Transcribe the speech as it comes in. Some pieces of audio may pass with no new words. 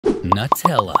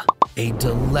Nutella, a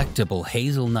delectable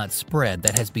hazelnut spread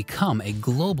that has become a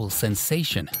global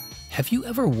sensation. Have you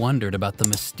ever wondered about the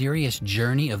mysterious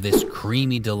journey of this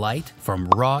creamy delight, from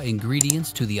raw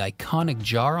ingredients to the iconic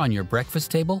jar on your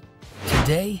breakfast table?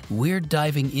 Today, we're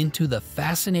diving into the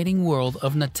fascinating world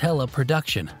of Nutella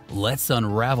production. Let's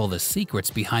unravel the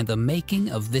secrets behind the making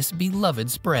of this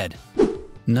beloved spread.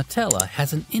 Nutella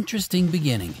has an interesting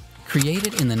beginning.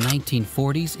 Created in the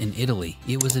 1940s in Italy,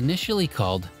 it was initially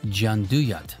called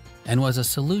gianduja and was a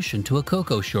solution to a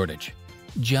cocoa shortage.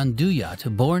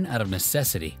 Gianduja, born out of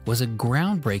necessity, was a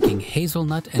groundbreaking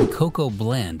hazelnut and cocoa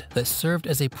blend that served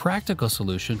as a practical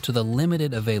solution to the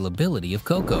limited availability of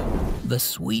cocoa. The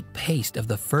sweet paste of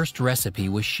the first recipe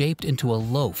was shaped into a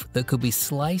loaf that could be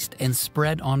sliced and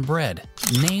spread on bread,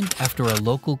 named after a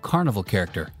local carnival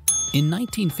character. In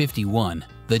 1951,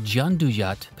 the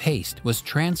gianduja paste was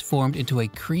transformed into a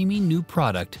creamy new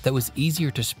product that was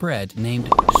easier to spread, named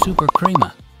super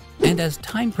crema. And as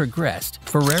time progressed,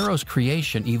 Ferrero's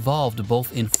creation evolved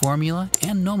both in formula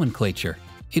and nomenclature.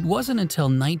 It wasn't until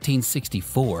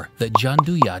 1964 that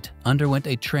gianduja underwent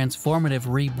a transformative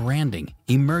rebranding,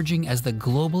 emerging as the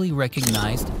globally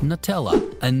recognized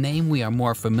Nutella, a name we are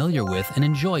more familiar with and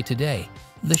enjoy today.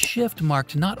 The shift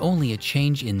marked not only a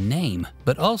change in name,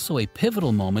 but also a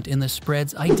pivotal moment in the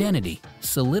spread's identity,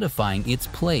 solidifying its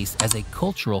place as a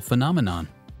cultural phenomenon.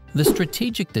 The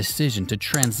strategic decision to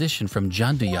transition from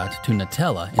gianduja to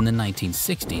Nutella in the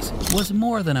 1960s was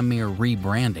more than a mere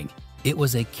rebranding. It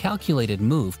was a calculated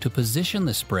move to position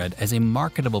the spread as a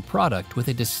marketable product with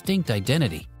a distinct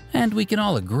identity. And we can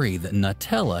all agree that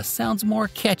Nutella sounds more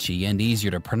catchy and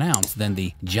easier to pronounce than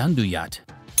the gianduja.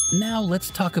 Now let's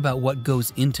talk about what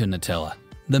goes into Nutella.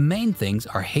 The main things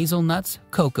are hazelnuts,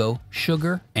 cocoa,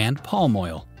 sugar, and palm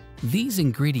oil. These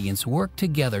ingredients work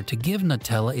together to give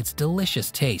Nutella its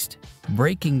delicious taste.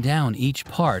 Breaking down each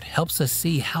part helps us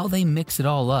see how they mix it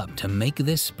all up to make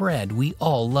this spread we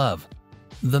all love.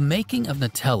 The making of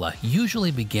Nutella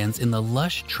usually begins in the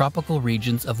lush tropical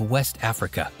regions of West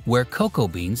Africa, where cocoa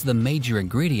beans, the major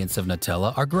ingredients of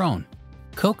Nutella, are grown.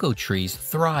 Cocoa trees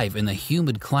thrive in the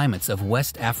humid climates of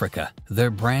West Africa,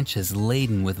 their branches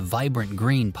laden with vibrant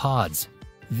green pods.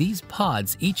 These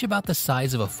pods, each about the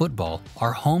size of a football,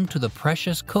 are home to the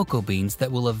precious cocoa beans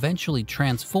that will eventually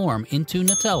transform into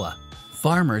Nutella.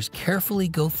 Farmers carefully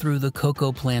go through the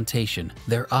cocoa plantation,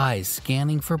 their eyes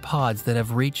scanning for pods that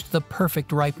have reached the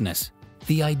perfect ripeness.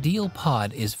 The ideal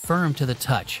pod is firm to the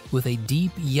touch, with a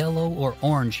deep yellow or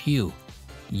orange hue.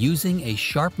 Using a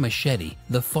sharp machete,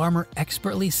 the farmer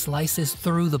expertly slices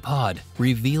through the pod,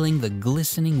 revealing the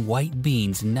glistening white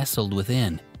beans nestled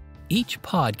within. Each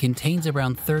pod contains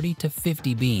around 30 to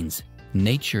 50 beans,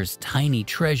 nature's tiny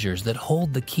treasures that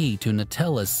hold the key to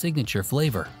Nutella's signature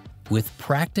flavor. With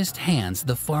practiced hands,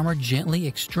 the farmer gently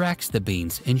extracts the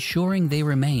beans, ensuring they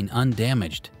remain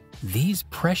undamaged. These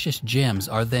precious gems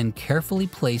are then carefully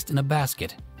placed in a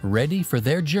basket, ready for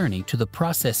their journey to the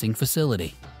processing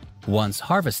facility. Once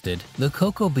harvested, the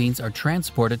cocoa beans are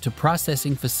transported to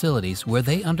processing facilities where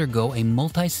they undergo a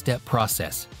multi-step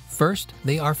process. First,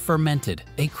 they are fermented,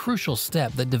 a crucial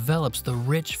step that develops the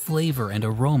rich flavor and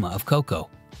aroma of cocoa.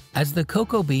 As the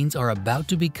cocoa beans are about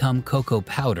to become cocoa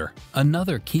powder,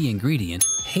 another key ingredient,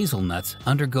 hazelnuts,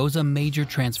 undergoes a major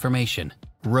transformation: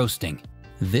 roasting.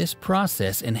 This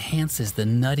process enhances the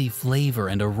nutty flavor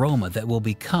and aroma that will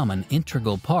become an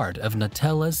integral part of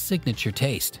Nutella's signature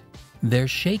taste. They're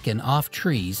shaken off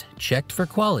trees, checked for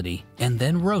quality, and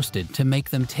then roasted to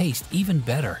make them taste even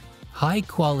better.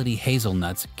 High-quality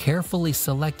hazelnuts, carefully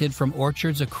selected from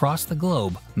orchards across the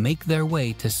globe, make their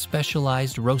way to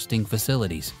specialized roasting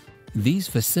facilities. These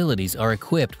facilities are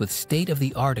equipped with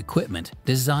state-of-the-art equipment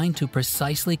designed to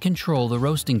precisely control the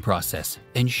roasting process,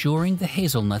 ensuring the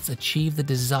hazelnuts achieve the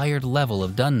desired level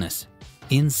of doneness.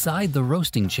 Inside the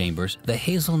roasting chambers, the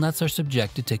hazelnuts are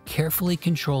subjected to carefully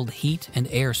controlled heat and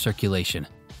air circulation.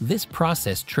 This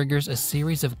process triggers a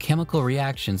series of chemical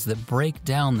reactions that break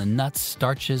down the nuts,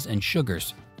 starches, and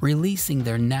sugars, releasing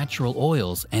their natural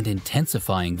oils and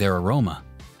intensifying their aroma.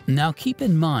 Now keep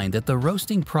in mind that the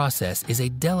roasting process is a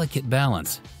delicate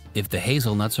balance. If the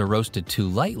hazelnuts are roasted too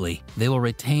lightly, they will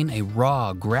retain a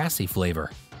raw, grassy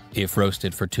flavor. If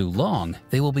roasted for too long,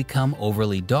 they will become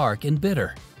overly dark and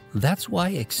bitter. That's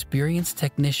why experienced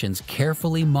technicians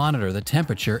carefully monitor the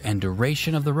temperature and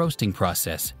duration of the roasting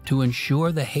process to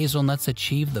ensure the hazelnuts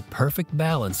achieve the perfect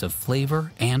balance of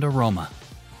flavor and aroma.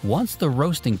 Once the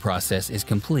roasting process is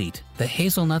complete, the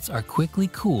hazelnuts are quickly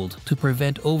cooled to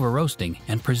prevent over-roasting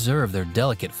and preserve their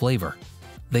delicate flavor.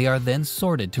 They are then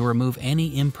sorted to remove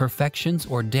any imperfections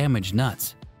or damaged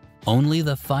nuts. Only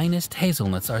the finest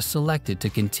hazelnuts are selected to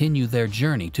continue their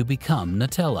journey to become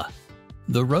Nutella.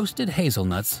 The roasted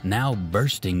hazelnuts, now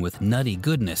bursting with nutty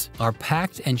goodness, are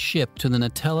packed and shipped to the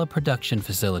Nutella production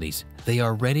facilities. They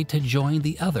are ready to join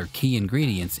the other key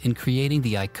ingredients in creating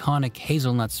the iconic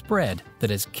hazelnut spread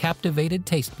that has captivated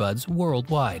taste buds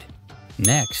worldwide.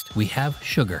 Next, we have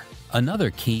sugar. Another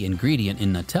key ingredient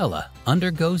in Nutella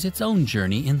undergoes its own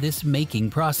journey in this making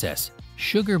process.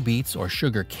 Sugar beets or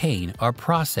sugar cane are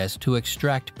processed to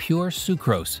extract pure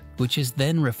sucrose, which is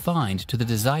then refined to the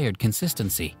desired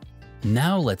consistency.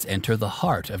 Now let's enter the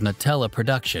heart of Nutella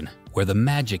production, where the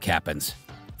magic happens.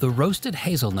 The roasted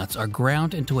hazelnuts are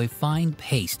ground into a fine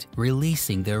paste,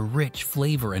 releasing their rich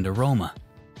flavor and aroma.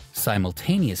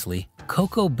 Simultaneously,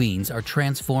 cocoa beans are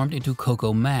transformed into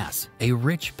cocoa mass, a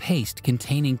rich paste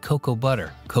containing cocoa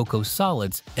butter, cocoa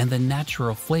solids, and the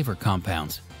natural flavor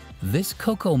compounds. This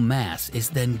cocoa mass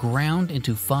is then ground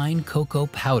into fine cocoa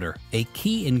powder, a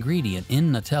key ingredient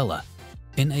in Nutella.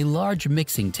 In a large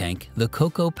mixing tank, the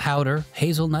cocoa powder,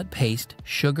 hazelnut paste,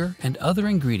 sugar, and other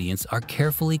ingredients are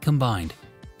carefully combined.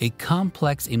 A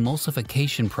complex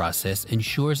emulsification process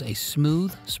ensures a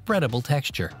smooth, spreadable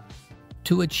texture.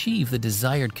 To achieve the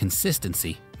desired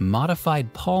consistency,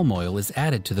 modified palm oil is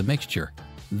added to the mixture.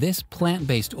 This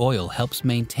plant-based oil helps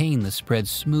maintain the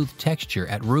spread's smooth texture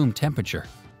at room temperature.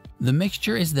 The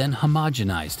mixture is then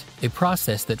homogenized, a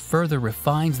process that further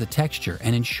refines the texture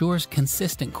and ensures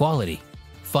consistent quality.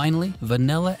 Finally,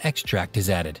 vanilla extract is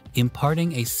added,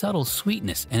 imparting a subtle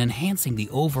sweetness and enhancing the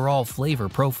overall flavor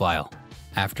profile.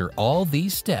 After all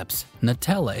these steps,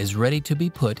 Nutella is ready to be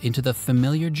put into the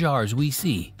familiar jars we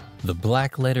see. The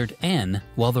black-lettered N,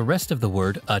 while the rest of the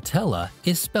word Nutella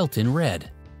is spelt in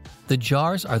red. The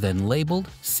jars are then labeled,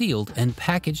 sealed, and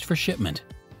packaged for shipment.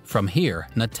 From here,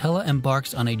 Nutella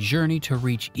embarks on a journey to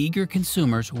reach eager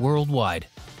consumers worldwide.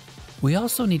 We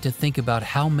also need to think about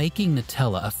how making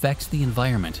Nutella affects the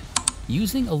environment.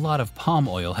 Using a lot of palm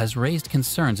oil has raised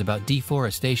concerns about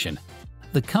deforestation.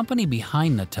 The company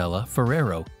behind Nutella,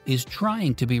 Ferrero, is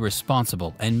trying to be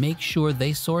responsible and make sure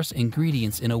they source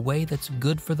ingredients in a way that's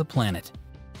good for the planet.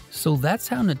 So that's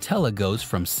how Nutella goes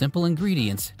from simple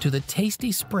ingredients to the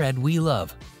tasty spread we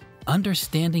love.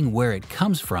 Understanding where it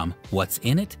comes from, what's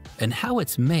in it, and how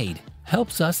it's made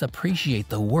helps us appreciate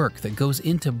the work that goes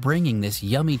into bringing this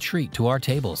yummy treat to our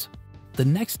tables. The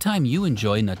next time you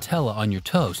enjoy Nutella on your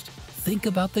toast, think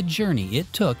about the journey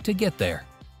it took to get there.